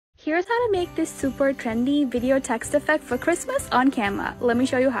Here's how to make this super trendy video text effect for Christmas on Canva. Let me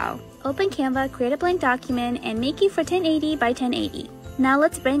show you how. Open Canva, create a blank document, and make it for 1080 by 1080. Now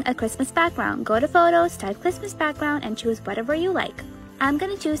let's bring a Christmas background. Go to Photos, type Christmas background, and choose whatever you like. I'm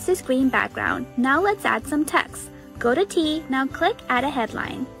gonna choose this green background. Now let's add some text. Go to T, now click Add a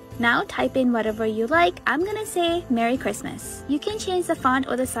Headline. Now type in whatever you like. I'm gonna say Merry Christmas. You can change the font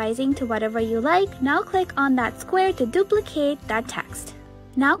or the sizing to whatever you like. Now click on that square to duplicate that text.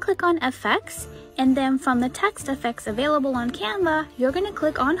 Now click on Effects, and then from the text effects available on Canva, you're gonna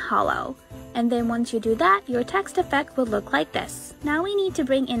click on Hollow. And then once you do that, your text effect will look like this. Now we need to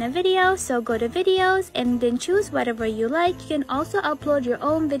bring in a video, so go to Videos and then choose whatever you like. You can also upload your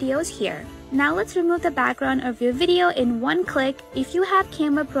own videos here. Now let's remove the background of your video in one click. If you have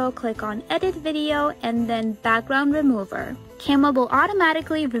Canva Pro, click on Edit Video and then Background Remover. Canva will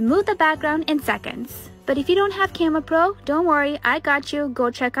automatically remove the background in seconds. But if you don't have Canva Pro, don't worry, I got you. Go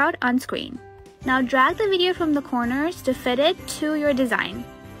check out on screen. Now drag the video from the corners to fit it to your design.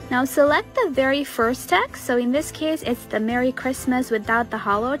 Now select the very first text, so in this case it's the Merry Christmas without the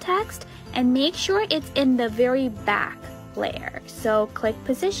hollow text, and make sure it's in the very back layer. So click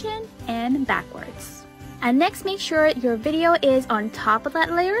Position and backwards. And next make sure your video is on top of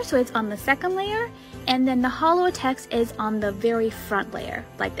that layer, so it's on the second layer, and then the hollow text is on the very front layer,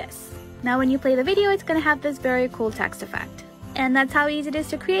 like this. Now when you play the video, it's gonna have this very cool text effect. And that's how easy it is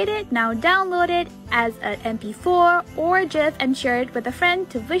to create it. Now download it as an MP4 or GIF and share it with a friend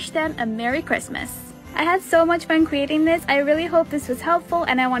to wish them a Merry Christmas. I had so much fun creating this. I really hope this was helpful,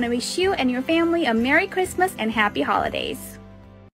 and I want to wish you and your family a Merry Christmas and Happy Holidays.